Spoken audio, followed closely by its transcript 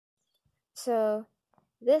So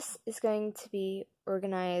this is going to be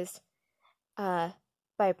organized by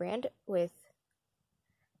brand with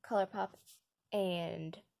ColourPop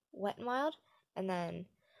and Wet n Wild, and then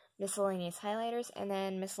miscellaneous highlighters, and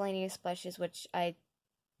then miscellaneous blushes, which I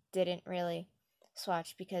didn't really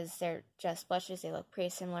swatch because they're just blushes. They look pretty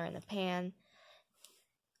similar in the pan,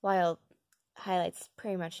 while highlights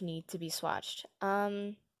pretty much need to be swatched.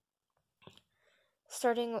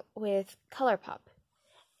 Starting with ColourPop.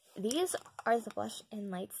 These are the blush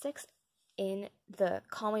and light sticks in the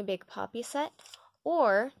Call Me Big Poppy set,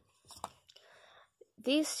 or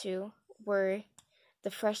these two were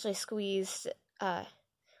the freshly squeezed, or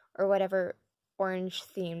whatever orange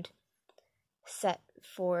themed set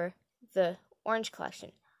for the orange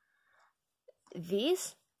collection.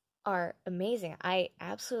 These are amazing. I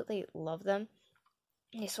absolutely love them.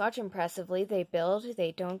 They swatch impressively, they build,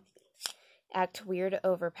 they don't act weird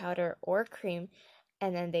over powder or cream,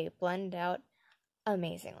 and then they blend out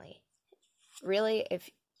amazingly. Really, if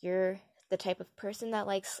you're the type of person that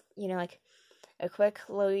likes, like a quick,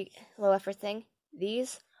 low effort thing,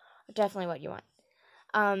 these are definitely what you want.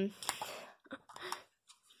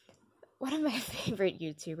 One of my favorite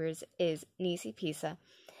YouTubers is Nisi Pisa,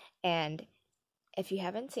 and if you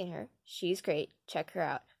haven't seen her, she's great. Check her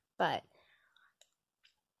out. But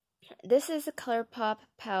this is the ColourPop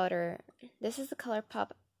powder. This is the ColourPop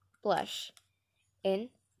blush in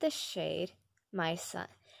the shade My Sun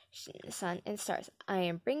and Stars. I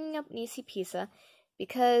am bringing up Nisi Pisa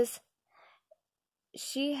because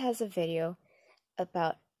she has a video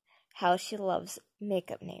about how she loves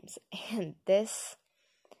makeup names, and this,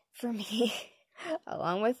 for me,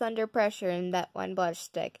 along with Under Pressure and that one blush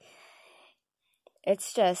stick,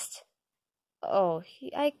 it's just,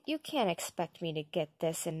 you can't expect me to get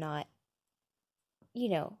this and not,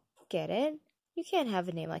 get it. You can't have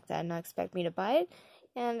a name like that and not expect me to buy it.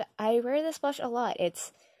 And I wear this blush a lot.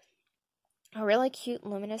 It's a really cute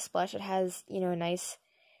luminous blush. It has, a nice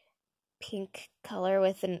pink color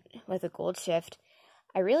with a gold shift.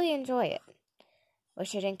 I really enjoy it.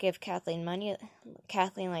 Wish I didn't give Kathleen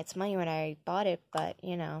Lights money when I bought it, but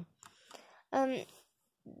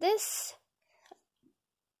this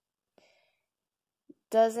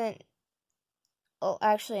doesn't. Oh,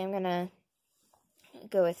 actually, I'm gonna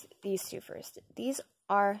go with these two first. These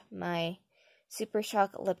are my Super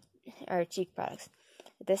Shock lip or cheek products.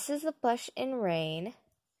 This is the blush in Rain,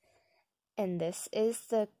 and this is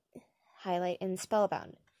the highlight in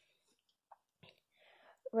Spellbound.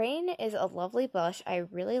 Rain is a lovely blush. I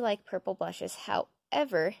really like purple blushes.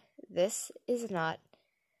 However, this is not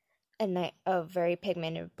a very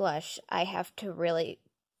pigmented blush. I have to really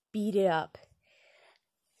beat it up.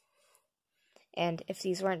 And if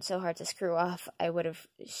these weren't so hard to screw off, I would have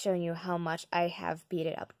shown you how much I have beat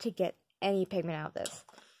it up to get any pigment out of this.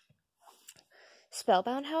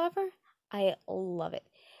 Spellbound, however, I love it.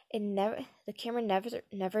 The camera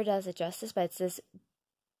never does it justice, but it's this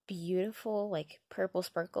beautiful, like, purple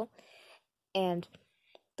sparkle. And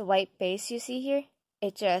the white base you see here,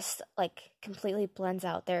 it just, like, completely blends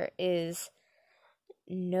out. There is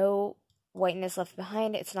no whiteness left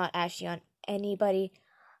behind. It's not ashy on anybody.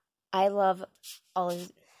 I love all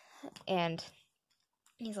of, and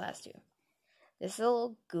these last two. This is a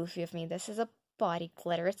little goofy of me. This is a body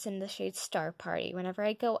glitter. It's in the shade Star Party. Whenever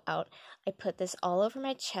I go out, I put this all over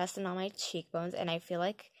my chest and on my cheekbones, and I feel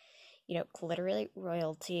like, glittery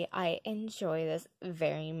royalty. I enjoy this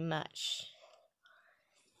very much.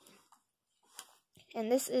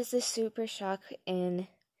 And this is the Super Shock in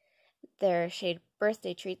their shade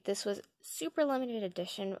Birthday Treat. This was super limited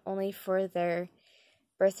edition, only for their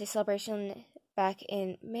birthday celebration back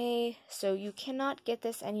in May, so you cannot get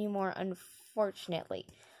this anymore, unfortunately.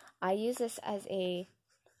 I use this as a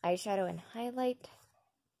eyeshadow and highlight.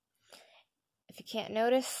 If you can't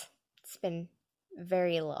notice, it's been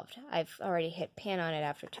very loved. I've already hit pan on it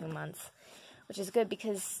after 2 months, which is good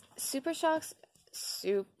because Super Shocks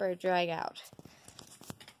super drag out.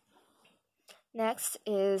 Next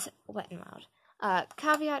is Wet n Wild.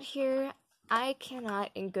 Caveat here, I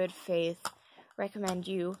cannot in good faith recommend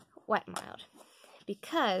you Wet n Wild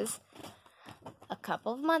because a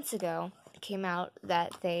couple of months ago it came out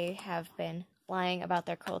that they have been lying about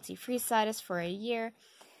their cruelty-free status for a year.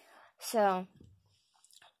 So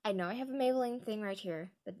I know I have a Maybelline thing right here,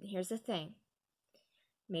 but here's the thing.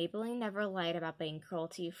 Maybelline never lied about being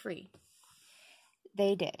cruelty-free.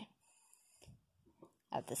 They did.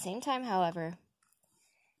 At the same time, however,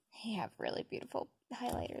 they have really beautiful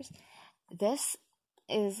highlighters. This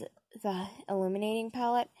is the Illuminating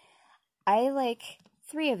palette. I like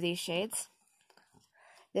 3 of these shades.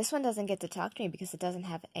 This one doesn't get to talk to me because it doesn't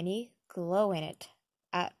have any glow in it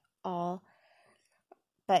at all.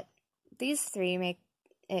 these three make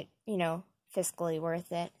it, fiscally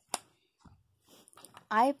worth it.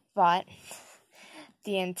 I bought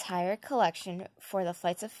the entire collection for the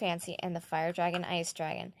Flights of Fancy and the Fire Dragon Ice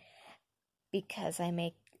Dragon because I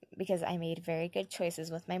made very good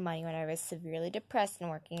choices with my money when I was severely depressed and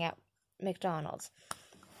working at McDonald's.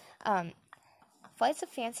 Flights of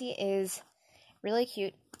Fancy is really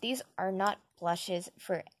cute. These are not blushes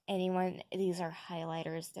for anyone. These are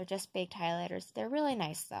highlighters. They're just baked highlighters. They're really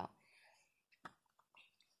nice though.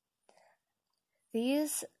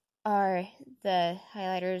 These are the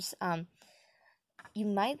highlighters. You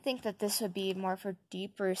might think that this would be more for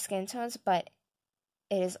deeper skin tones, but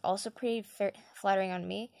it is also pretty flattering on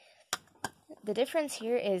me. The difference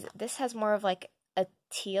here is this has more of like a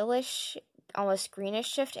tealish, almost greenish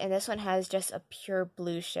shift, and this one has just a pure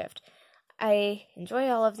blue shift. I enjoy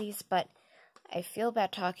all of these, but I feel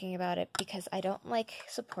bad talking about it because I don't like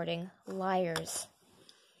supporting liars.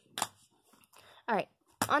 Alright,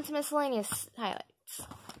 on to miscellaneous highlights.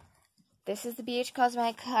 This is the BH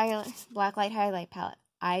Cosmetics Blacklight Highlight Palette.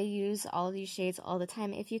 I use all of these shades all the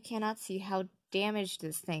time. If you cannot see how damaged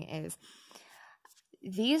this thing is.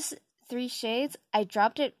 These 3 shades,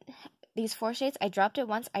 these 4 shades, I dropped it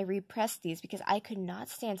once. I repressed these because I could not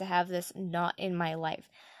stand to have this not in my life.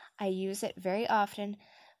 I use it very often,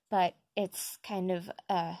 but it's kind of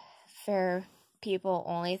a fair people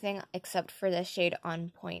only thing, except for the shade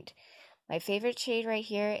On Point. My favorite shade right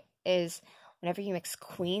here is whenever you mix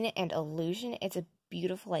Queen and Illusion. It's a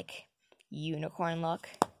beautiful, like, unicorn look.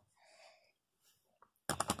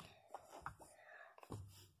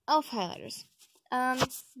 Elf highlighters.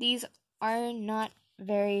 These are not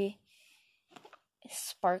very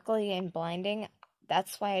sparkly and blinding.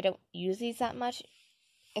 That's why I don't use these that much.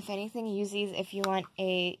 If anything, use these if you want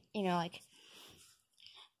a, like,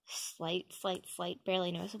 slight,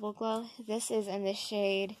 barely noticeable glow. This is in the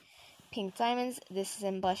shade Pink Diamonds. This is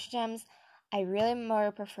in Blush Gems. I really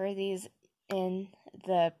more prefer these in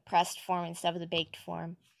the pressed form instead of the baked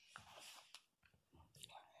form.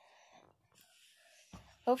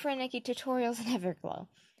 Oprah and Nikki Tutorials and Everglow.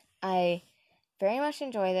 I very much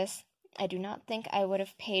enjoy this. I do not think I would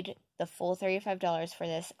have paid the full $35 for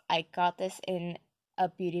this. I got this in a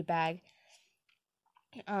beauty bag.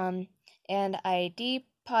 And I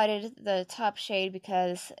depotted the top shade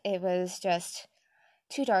because it was just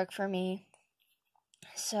too dark for me.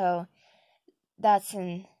 So that's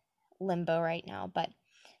in limbo right now. But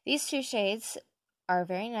these 2 shades are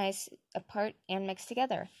very nice apart and mixed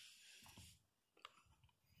together.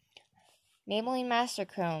 Maybelline Master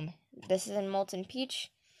Chrome. This is in Molten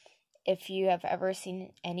Peach. If you have ever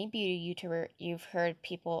seen any beauty YouTuber, you've heard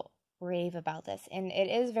people rave about this. And it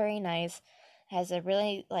is very nice. It has a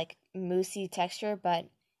really, like, moussey texture, but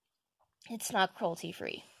it's not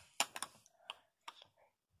cruelty-free.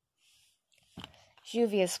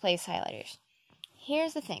 Juvia's Place highlighters.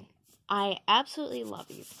 Here's the thing. I absolutely love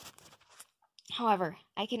these. However,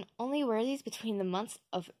 I can only wear these between the months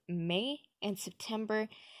of May and September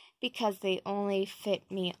because they only fit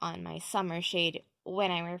me on my summer shade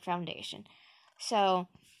when I wear foundation. So,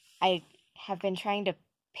 I have been trying to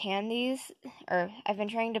pan these, or I've been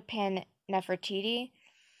trying to pan Nefertiti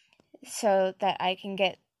so that I can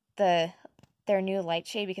get their new light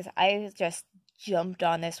shade because I just jumped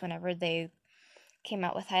on this whenever they came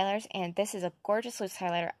out with highlighters, and this is a gorgeous loose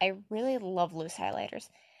highlighter. I really love loose highlighters,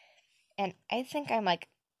 and I think I'm like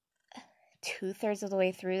 2/3 of the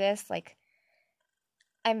way through this. Like,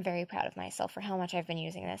 I'm very proud of myself for how much I've been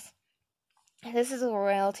using this. This is a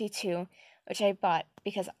Royalty 2, which I bought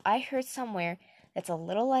because I heard somewhere that's a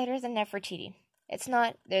little lighter than Nefertiti. It's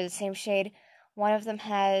not. They're the same shade. One of them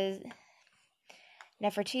has...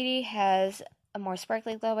 Nefertiti has a more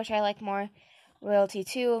sparkly glow, which I like more. Royalty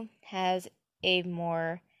 2 has a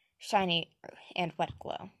more shiny and wet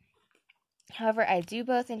glow. However, I do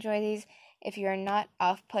both enjoy these if you're not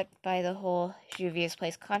off-put by the whole Juvia's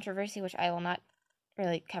Place controversy, which I will not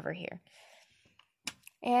really cover here.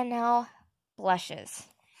 And now, blushes.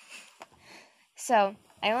 So,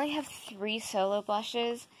 I only have 3 solo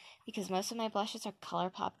blushes because most of my blushes are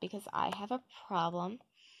ColourPop because I have a problem.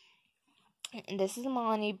 And this is a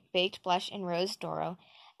Millani Baked Blush in Rose Doro.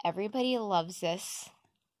 Everybody loves this.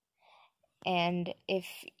 And if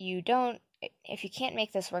you can't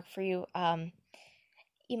make this work for you,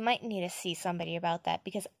 you might need to see somebody about that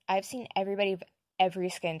because I've seen everybody of every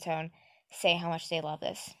skin tone say how much they love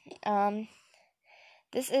this.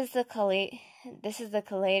 This is the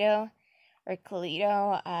Kaleido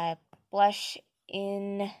blush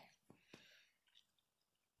in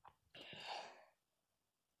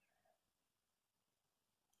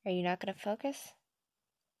Are you not going to focus?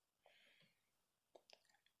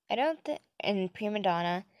 and Prima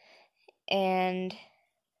Donna, and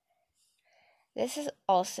this is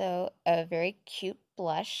also a very cute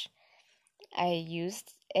blush. I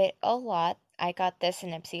used it a lot. I got this in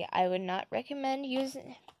Ipsy. I would not recommend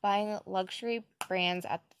buying luxury brands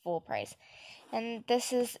at full price. And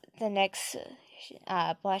this is the next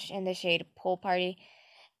blush in the shade Pool Party.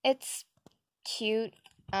 It's cute.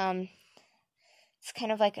 It's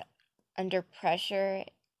kind of like Under Pressure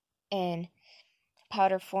in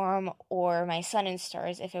powder form, or my Sun and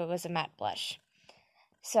Stars if it was a matte blush.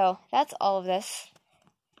 So that's all of this.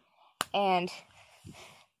 And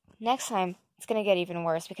next time, it's going to get even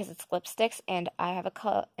worse because it's lipsticks, and I have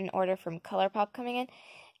an order from ColourPop coming in,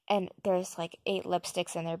 and there's like 8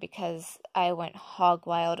 lipsticks in there because I went hog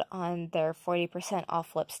wild on their 40%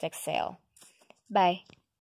 off lipstick sale. Bye.